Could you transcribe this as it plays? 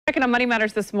Checking on Money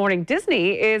Matters this morning,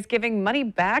 Disney is giving money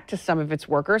back to some of its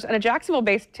workers, and a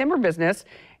Jacksonville-based timber business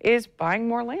is buying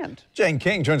more land. Jane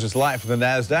King joins us live from the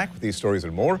NASDAQ with these stories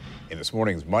and more in this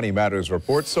morning's Money Matters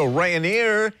report. So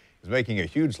Rayonier is making a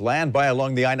huge land buy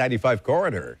along the I-95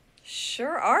 corridor.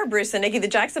 Sure are, Bruce and Nikki. The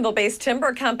Jacksonville-based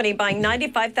timber company buying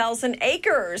 95,000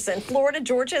 acres in Florida,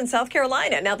 Georgia, and South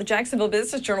Carolina. Now, the Jacksonville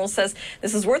Business Journal says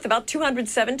this is worth about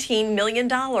 $217 million.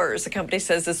 The company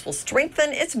says this will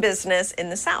strengthen its business in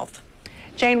the South.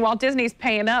 Jane, while Disney's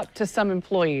paying up to some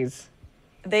employees,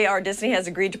 Disney has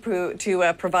agreed to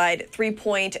provide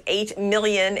 $3.8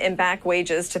 million in back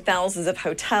wages to thousands of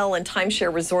hotel and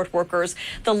timeshare resort workers.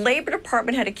 The Labor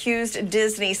Department had accused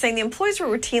Disney, saying the employees were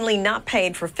routinely not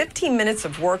paid for 15 minutes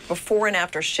of work before and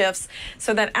after shifts.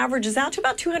 So that averages out to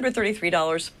about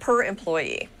 $233 per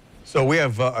employee. So we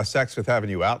have a Saks Fifth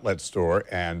Avenue outlet store,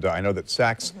 and I know that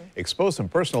Saks exposed some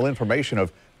personal information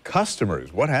of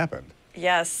customers. What happened?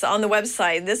 Yes, on the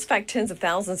website, this affected tens of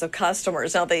thousands of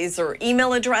customers. Now, these are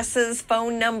email addresses,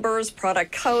 phone numbers,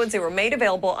 product codes. They were made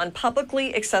available on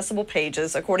publicly accessible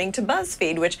pages, according to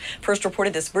BuzzFeed, which first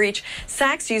reported this breach.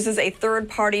 Saks uses a third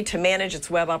party to manage its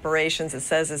web operations. It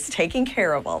says it's taking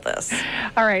care of all this.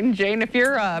 All right, and Jane, if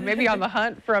you're maybe on the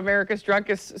hunt for America's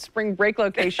drunkest spring break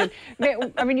location,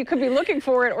 I mean, you could be looking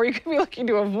for it or you could be looking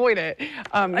to avoid it.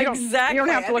 Exactly. You don't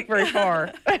have to look very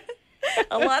far.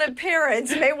 A lot of parents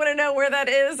may want to know where that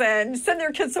is and send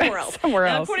their kids somewhere else.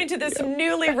 Now, according to this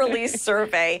newly released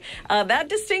survey, that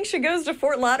distinction goes to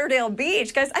Fort Lauderdale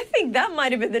Beach. Guys, I think that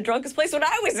might have been the drunkest place when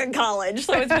I was in college,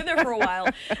 so it's been there for a while.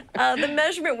 The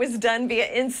measurement was done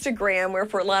via Instagram, where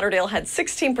Fort Lauderdale had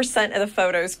 16% of the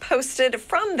photos posted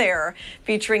from there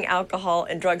featuring alcohol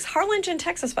and drugs. Harlingen,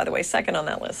 Texas, by the way, second on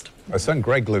that list. My son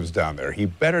Greg lives down there. He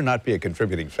better not be a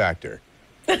contributing factor.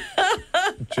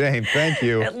 Jane, thank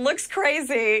you. It looks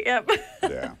crazy. Yep.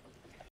 Yeah.